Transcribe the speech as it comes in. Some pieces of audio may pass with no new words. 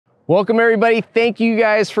Welcome everybody. Thank you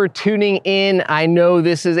guys for tuning in. I know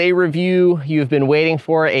this is a review you've been waiting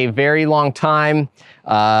for a very long time.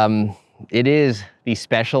 It is the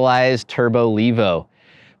Specialized Turbo Levo.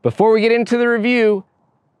 Before we get into the review,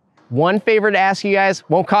 one favor to ask you guys,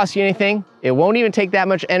 won't cost you anything. It won't even take that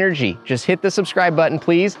much energy. Just hit the subscribe button,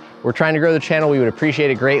 please. We're trying to grow the channel. We would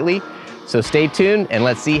appreciate it greatly. So stay tuned and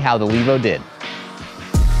let's see how the Levo did.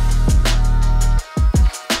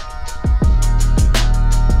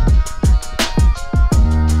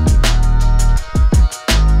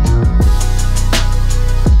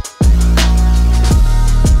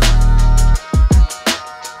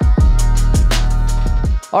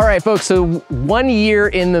 All right, folks, so 1 year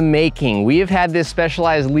in the making. We have had this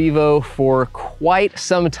Specialized Levo for quite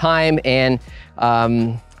some time, and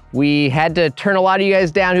we had to turn a lot of you guys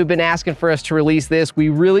down who've been asking for us to release this. We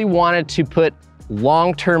really wanted to put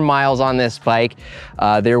long-term miles on this bike.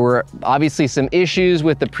 There were obviously some issues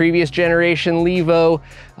with the previous generation Levo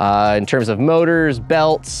in terms of motors,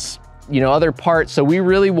 belts, other parts. So we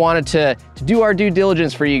really wanted to do our due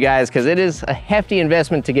diligence for you guys because it is a hefty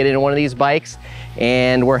investment to get into one of these bikes.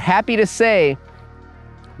 And we're happy to say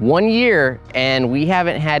 1 year and we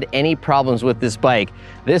haven't had any problems with this bike.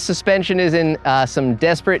 This suspension is in some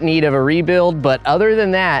desperate need of a rebuild, but other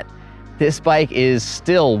than that, this bike is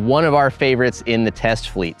still one of our favorites in the test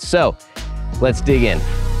fleet. So let's dig in.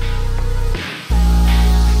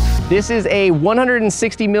 This is a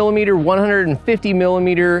 160 millimeter, 150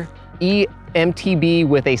 millimeter eMTB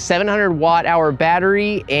with a 700 watt-hour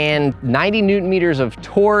battery and 90 Newton meters of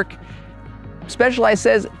torque. Specialized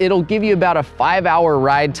says it'll give you about a 5-hour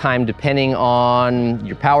ride time depending on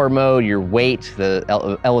your power mode, your weight, the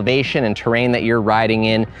elevation and terrain that you're riding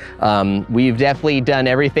in. We've definitely done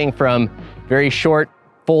everything from very short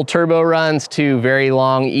full turbo runs to very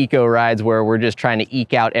long eco rides where we're just trying to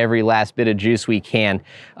eke out every last bit of juice we can.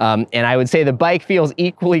 And I would say the bike feels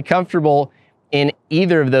equally comfortable in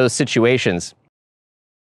either of those situations.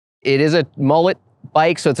 It is a mullet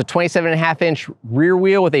bike, so it's a 27.5-inch rear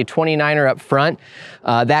wheel with a 29er up front.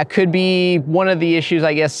 That could be one of the issues,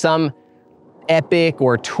 I guess, some epic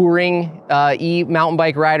or touring mountain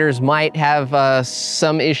bike riders might have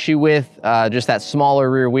some issue with, just that smaller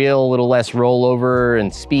rear wheel, a little less rollover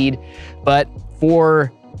and speed. But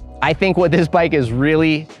I think what this bike is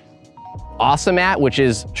really awesome at, which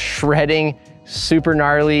is shredding super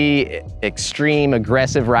gnarly, extreme,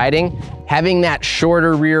 aggressive riding. Having that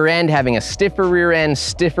shorter rear end, having a stiffer rear end,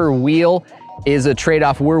 stiffer wheel is a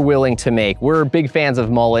trade-off we're willing to make. We're big fans of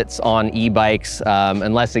mullets on e-bikes,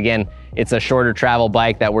 unless again, it's a shorter travel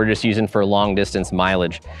bike that we're just using for long distance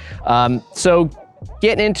mileage. So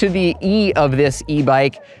getting into the E of this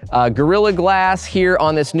e-bike, Gorilla Glass here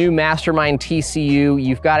on this new Mastermind TCU.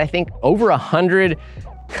 You've got, I think, over 100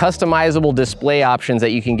 customizable display options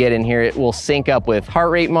that you can get in here. It will sync up with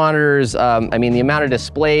heart rate monitors. I mean, the amount of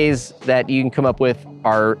displays that you can come up with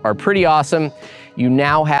are pretty awesome. You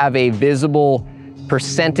now have a visible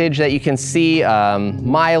percentage that you can see,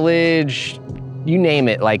 mileage, you name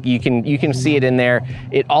it. Like you can see it in there.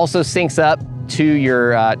 It also syncs up to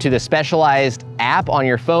your to the Specialized app on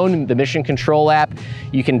your phone, the Mission Control app.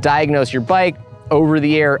 You can diagnose your bike,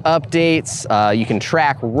 over-the-air updates. You can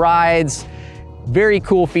track rides. Very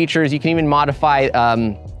cool features. You can even modify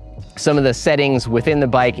some of the settings within the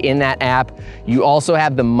bike in that app. You also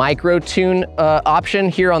have the micro tune option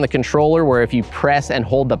here on the controller, where if you press and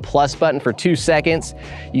hold the plus button for 2 seconds,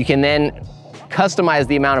 you can then customize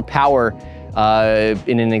the amount of power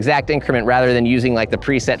in an exact increment rather than using like the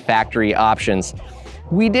preset factory options.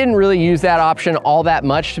 We didn't really use that option all that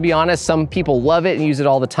much, to be honest. Some people love it and use it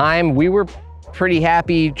all the time. We were pretty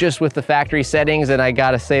happy just with the factory settings, and I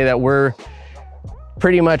gotta say that we're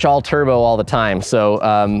pretty much all turbo all the time. So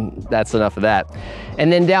that's enough of that.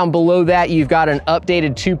 And then down below that, you've got an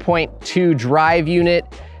updated 2.2 drive unit.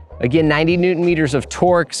 Again, 90 Newton meters of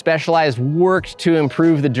torque. Specialized worked to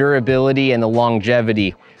improve the durability and the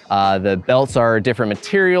longevity. The belts are a different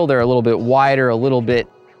material. They're a little bit wider, a little bit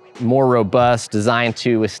more robust, designed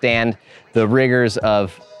to withstand the rigors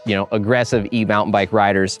of aggressive e-mountain bike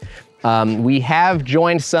riders. We have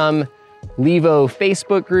joined some Levo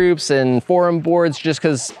Facebook groups and forum boards just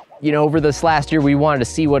because, over this last year, we wanted to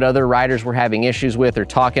see what other riders were having issues with or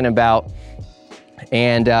talking about.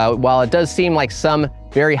 And while it does seem like some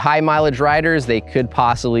very high mileage riders, they could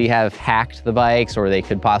possibly have hacked the bikes, or they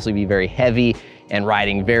could possibly be very heavy and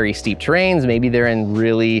riding very steep terrains. Maybe they're in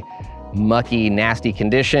really mucky, nasty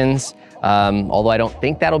conditions. Although I don't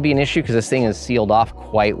think that'll be an issue because this thing is sealed off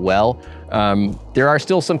quite well. There are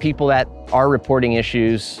still some people that are reporting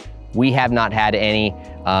issues We have not had any.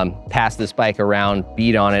 Passed this bike around,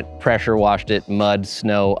 beat on it, pressure washed it, mud,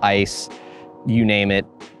 snow, ice, you name it,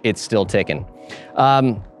 it's still ticking.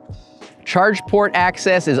 Charge port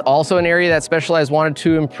access is also an area that Specialized wanted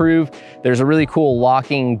to improve. There's a really cool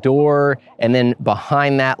locking door, and then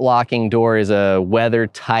behind that locking door is a weather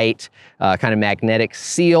tight kind of magnetic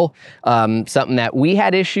seal. Something that we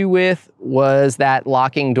had issue with was that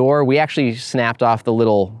locking door. We actually snapped off the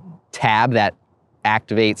little tab that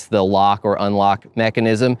activates the lock or unlock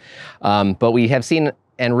mechanism. But we have seen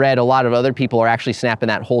and read a lot of other people are actually snapping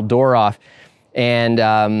that whole door off.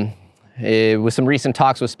 And with some recent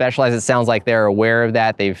talks with Specialized, it sounds like they're aware of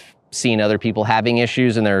that. They've seen other people having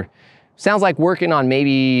issues, and they're sounds like working on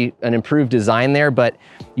maybe an improved design there. But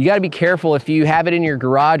you got to be careful if you have it in your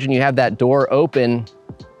garage and you have that door open.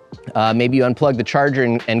 Maybe you unplug the charger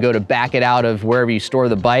and go to back it out of wherever you store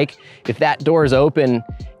the bike. If that door is open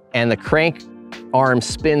and the crank arm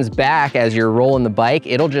spins back as you're rolling the bike,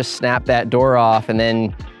 it'll just snap that door off, and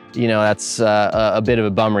then you know that's a bit of a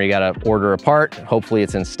bummer. You got to order a part, hopefully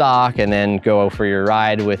it's in stock, and then go for your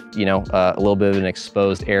ride with a little bit of an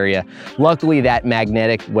exposed area. Luckily, that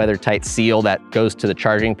magnetic weather tight seal that goes to the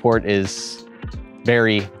charging port is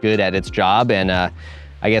very good at its job, and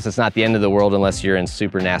I guess it's not the end of the world unless you're in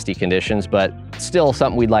super nasty conditions, but still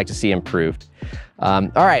something we'd like to see improved.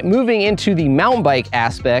 All right, moving into the mountain bike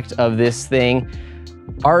aspect of this thing,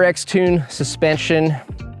 RX Tune suspension,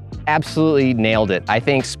 absolutely nailed it. I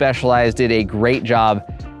think Specialized did a great job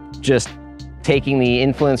just taking the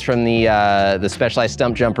influence from the Specialized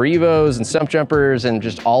Stump Jumper EVOs and Stump Jumpers and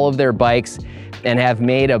just all of their bikes, and have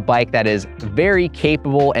made a bike that is very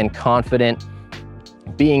capable and confident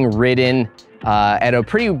being ridden at a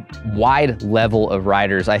pretty wide level of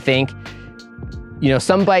riders. I think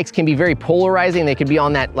some bikes can be very polarizing. They could be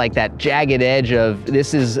on that that jagged edge of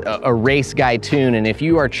this is a race guy tune, and if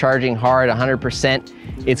you are charging hard 100%,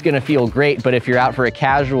 it's gonna feel great. But if you're out for a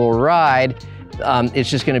casual ride,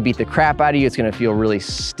 it's just gonna beat the crap out of you. It's gonna feel really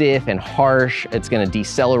stiff and harsh. It's gonna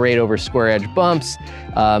decelerate over square edge bumps.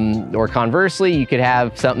 Or conversely, you could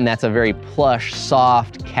have something that's a very plush,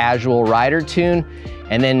 soft, casual rider tune.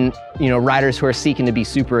 And then, riders who are seeking to be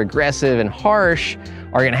super aggressive and harsh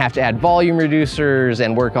are gonna have to add volume reducers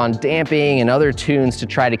and work on damping and other tunes to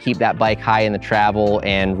try to keep that bike high in the travel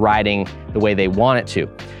and riding the way they want it to.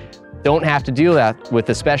 Don't have to do that with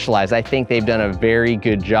the Specialized. I think they've done a very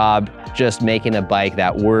good job just making a bike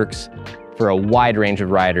that works for a wide range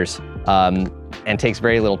of riders and takes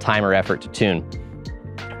very little time or effort to tune.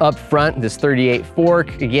 Up front, this 38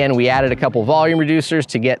 fork, again, we added a couple volume reducers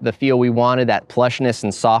to get the feel we wanted, that plushness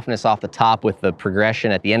and softness off the top with the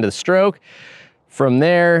progression at the end of the stroke. From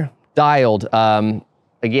there, dialed.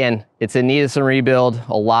 Again, it's in need of some rebuild,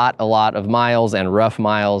 a lot of miles and rough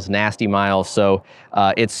miles, nasty miles. So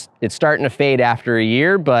it's starting to fade after a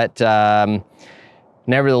year, but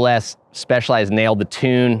nevertheless, Specialized nailed the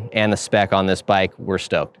tune and the spec on this bike. We're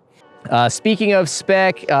stoked. Speaking of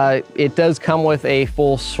spec, it does come with a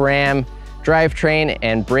full SRAM drivetrain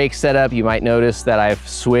and brake setup. You might notice that I've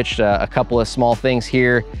switched a couple of small things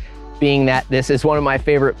here, being that this is one of my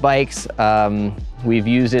favorite bikes. We've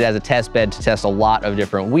used it as a test bed to test a lot of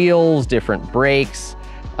different wheels, different brakes,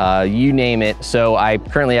 you name it. So I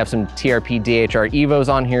currently have some TRP DHR-EVOs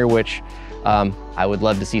on here, which I would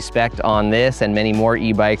love to see spec'd on this and many more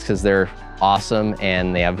e-bikes because they're awesome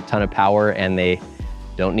and they have a ton of power and they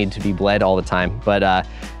don't need to be bled all the time. But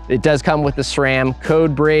it does come with the SRAM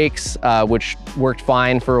code brakes, which worked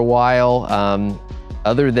fine for a while.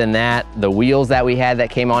 Other than that, the wheels that we had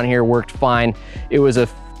that came on here worked fine. It was a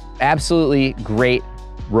absolutely great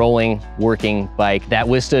rolling, working bike that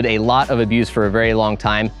withstood a lot of abuse for a very long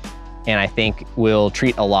time, and I think will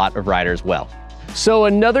treat a lot of riders well. So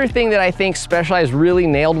another thing that I think Specialized really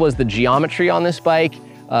nailed was the geometry on this bike.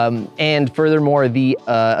 And furthermore, the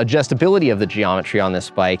adjustability of the geometry on this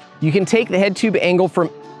bike. You can take the head tube angle from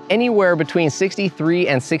anywhere between 63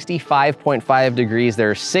 and 65.5 degrees.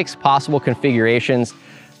 There are 6 possible configurations.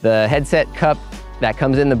 The headset cup that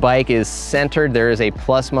comes in the bike is centered. There is a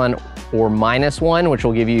 +1 or -1, which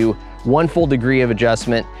will give you 1 full degree of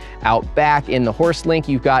adjustment. Out back in the horse link,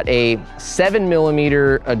 you've got a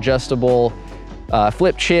 7mm adjustable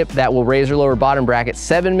flip chip that will raise or lower bottom bracket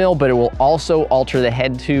 7mm, but it will also alter the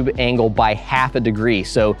head tube angle by ½ a degree.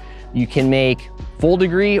 So you can make full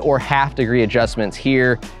degree or ½ degree adjustments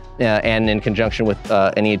here and in conjunction with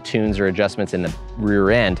any tunes or adjustments in the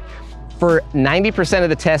rear end. For 90% of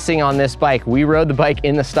the testing on this bike, we rode the bike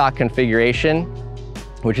in the stock configuration,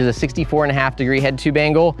 which is a 64.5 degree head tube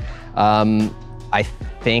angle. I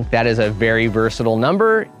think that is a very versatile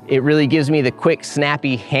number. It really gives me the quick,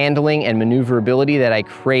 snappy handling and maneuverability that I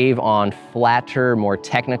crave on flatter, more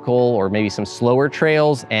technical, or maybe some slower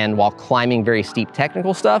trails, and while climbing very steep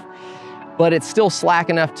technical stuff. But it's still slack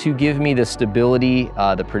enough to give me the stability,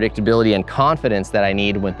 the predictability, and confidence that I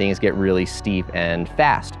need when things get really steep and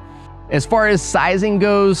fast. As far as sizing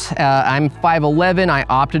goes, I'm 5'11". I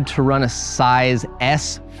opted to run a size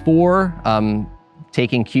S4.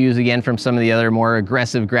 Taking cues again from some of the other more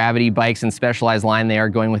aggressive gravity bikes and Specialized line, they are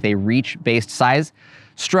going with a reach-based size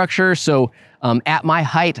structure. So at my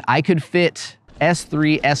height, I could fit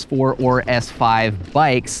S3, S4, or S5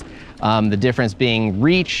 bikes. The difference being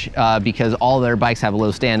reach, because all their bikes have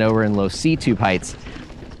low standover and low C-tube heights.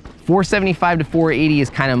 475 to 480 is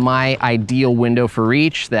kind of my ideal window for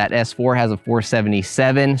reach. That S4 has a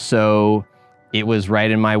 477, so it was right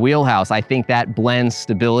in my wheelhouse. I think that blends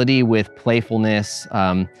stability with playfulness.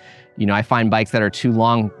 You know, I find bikes that are too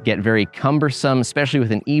long get very cumbersome, especially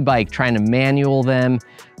with an e-bike, trying to manual them,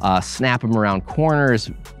 snap them around corners,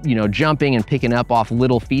 you know, jumping and picking up off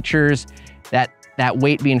little features. That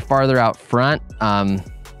weight being farther out front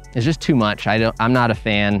is just too much. I'm not a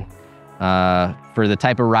fan for the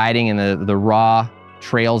type of riding and the raw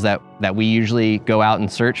trails that we usually go out and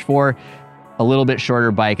search for. A little bit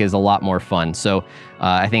shorter bike is a lot more fun. So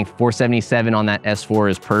I think 477 on that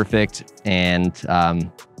S4 is perfect, and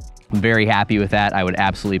I'm very happy with that. I would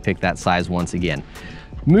absolutely pick that size once again.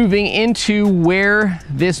 Moving into where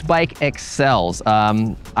this bike excels.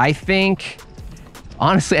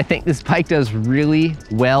 Honestly, I think this bike does really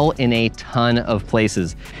well in a ton of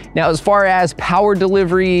places. Now, as far as power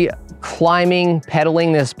delivery, climbing,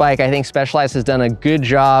 pedaling this bike, I think Specialized has done a good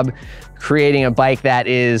job creating a bike that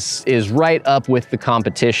is right up with the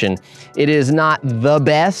competition. It is not the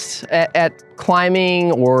best at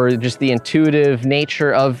climbing or just the intuitive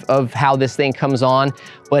nature of how this thing comes on,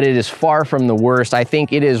 but it is far from the worst. I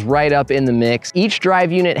think it is right up in the mix. Each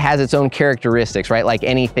drive unit has its own characteristics, right? Like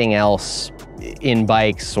anything else in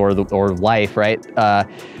bikes or life, right?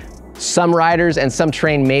 Some riders and some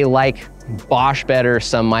terrain may like Bosch better,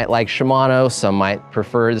 some might like Shimano, some might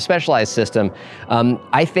prefer the Specialized system.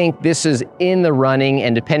 I think this is in the running,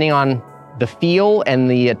 and depending on the feel and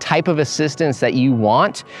the type of assistance that you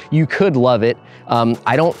want, you could love it.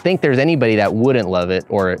 I don't think there's anybody that wouldn't love it,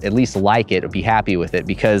 or at least like it or be happy with it,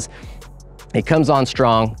 because it comes on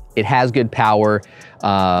strong, it has good power,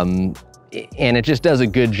 and it just does a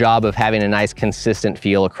good job of having a nice consistent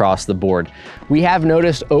feel across the board. We have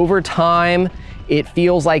noticed over time, it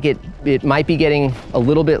feels like it might be getting a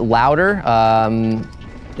little bit louder,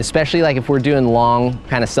 especially like if we're doing long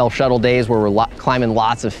kind of self-shuttle days where we're climbing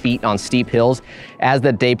lots of feet on steep hills. As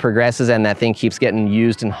the day progresses and that thing keeps getting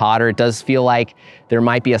used and hotter, it does feel like there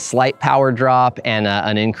might be a slight power drop and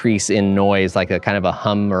an increase in noise, like a kind of a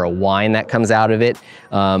hum or a whine that comes out of it.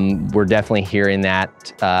 We're definitely hearing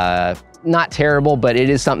that. Not terrible, but it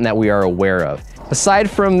is something that we are aware of.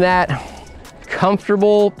 Aside from that,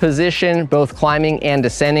 comfortable position, both climbing and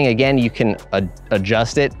descending. Again, you can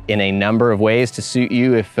adjust it in a number of ways to suit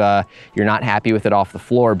you if you're not happy with it off the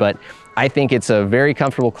floor, but I think it's a very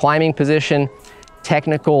comfortable climbing position.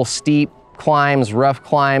 Technical, steep climbs, rough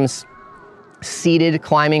climbs. Seated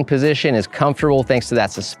climbing position is comfortable thanks to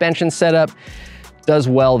that suspension setup. Does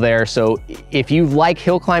well there. So if you like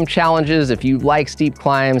hill climb challenges, if you like steep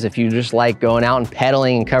climbs, if you just like going out and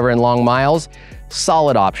pedaling and covering long miles,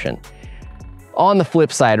 solid option. On the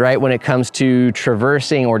flip side, right, when it comes to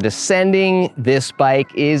traversing or descending, this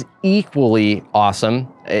bike is equally awesome.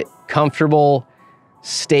 Comfortable,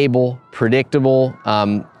 stable, predictable.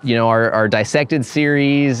 You know, our Dissected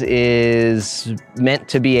series is meant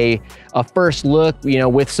to be a first look, you know,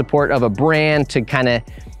 with support of a brand to kind of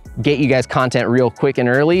get you guys content real quick and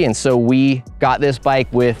early. And so we got this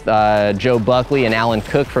bike with Joe Buckley and Alan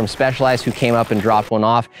Cook from Specialized, who came up and dropped one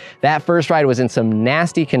off. That first ride was in some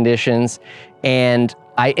nasty conditions, and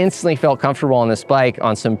I instantly felt comfortable on this bike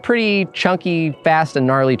on some pretty chunky, fast and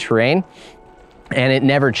gnarly terrain. And it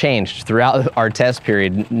never changed throughout our test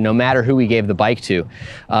period, no matter who we gave the bike to.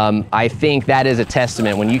 I think that is a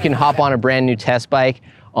testament. When you can hop on a brand new test bike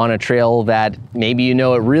on a trail that maybe you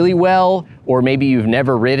know it really well, or maybe you've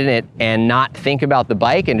never ridden it, and not think about the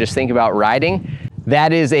bike and just think about riding,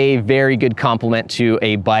 that is a very good compliment to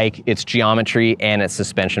a bike, its geometry, and its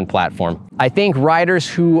suspension platform. I think riders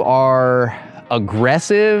who are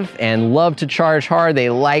aggressive and love to charge hard, they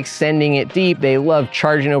like sending it deep, they love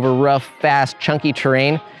charging over rough, fast, chunky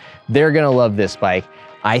terrain, they're gonna love this bike.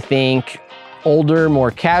 I think older,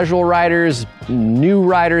 more casual riders, new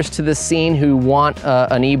riders to the scene who want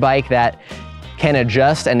an e-bike that can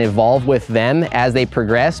adjust and evolve with them as they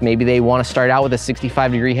progress. Maybe they want to start out with a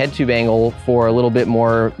 65-degree head tube angle for a little bit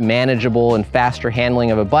more manageable and faster handling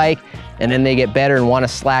of a bike, and then they get better and want to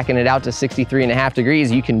slacken it out to 63.5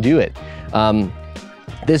 degrees, you can do it.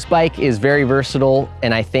 This bike is very versatile,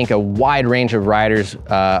 and I think a wide range of riders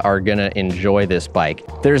are gonna enjoy this bike.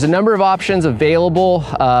 There's a number of options available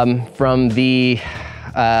from the,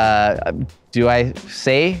 do I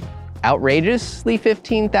say outrageously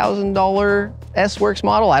 $15,000 S-Works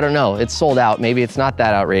model? I don't know, it's sold out. Maybe it's not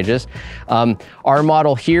that outrageous. Our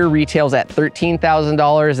model here retails at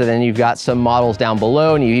 $13,000, and then you've got some models down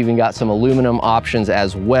below, and you've even got some aluminum options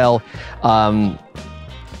as well.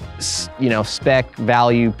 You know, spec,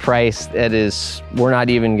 value, price, that is, we're not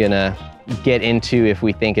even gonna get into if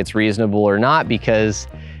we think it's reasonable or not, because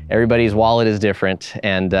everybody's wallet is different.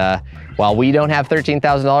 And while we don't have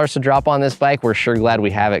 $13,000 to drop on this bike, we're sure glad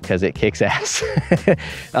we have it because it kicks ass.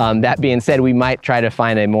 That being said, we might try to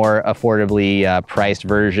find a more affordably priced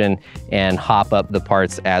version and hop up the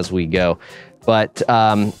parts as we go. But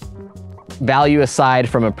value aside,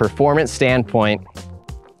 from a performance standpoint,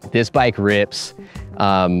 this bike rips.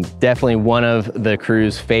 Definitely one of the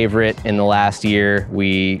crew's favorite in the last year.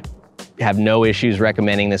 We have no issues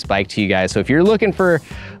recommending this bike to you guys. So if you're looking for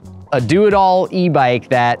a do-it-all e-bike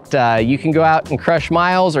that you can go out and crush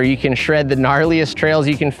miles, or you can shred the gnarliest trails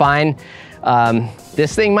you can find,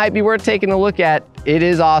 this thing might be worth taking a look at. It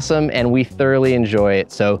is awesome, and we thoroughly enjoy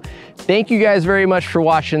it. So thank you guys very much for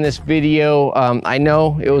watching this video. I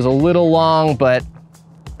know it was a little long, but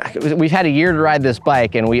we've had a year to ride this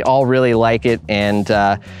bike, and we all really like it, and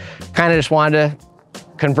kind of just wanted to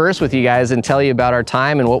converse with you guys and tell you about our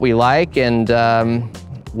time and what we like and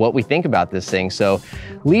what we think about this thing. So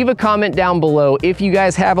leave a comment down below. If you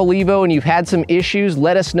guys have a Levo and you've had some issues,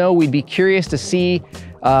 let us know. We'd be curious to see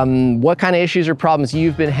what kind of issues or problems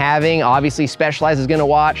you've been having. Obviously, Specialized is gonna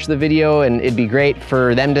watch the video, and it'd be great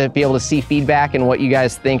for them to be able to see feedback and what you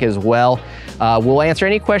guys think as well. We'll answer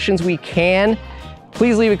any questions we can.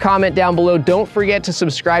 Please leave a comment down below. Don't forget to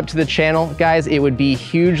subscribe to the channel, guys. It would be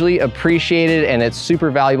hugely appreciated, and it's super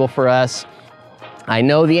valuable for us. I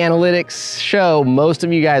know the analytics show most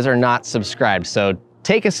of you guys are not subscribed, so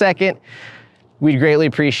take a second. We'd greatly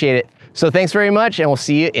appreciate it. So thanks very much, and we'll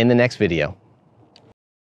see you in the next video.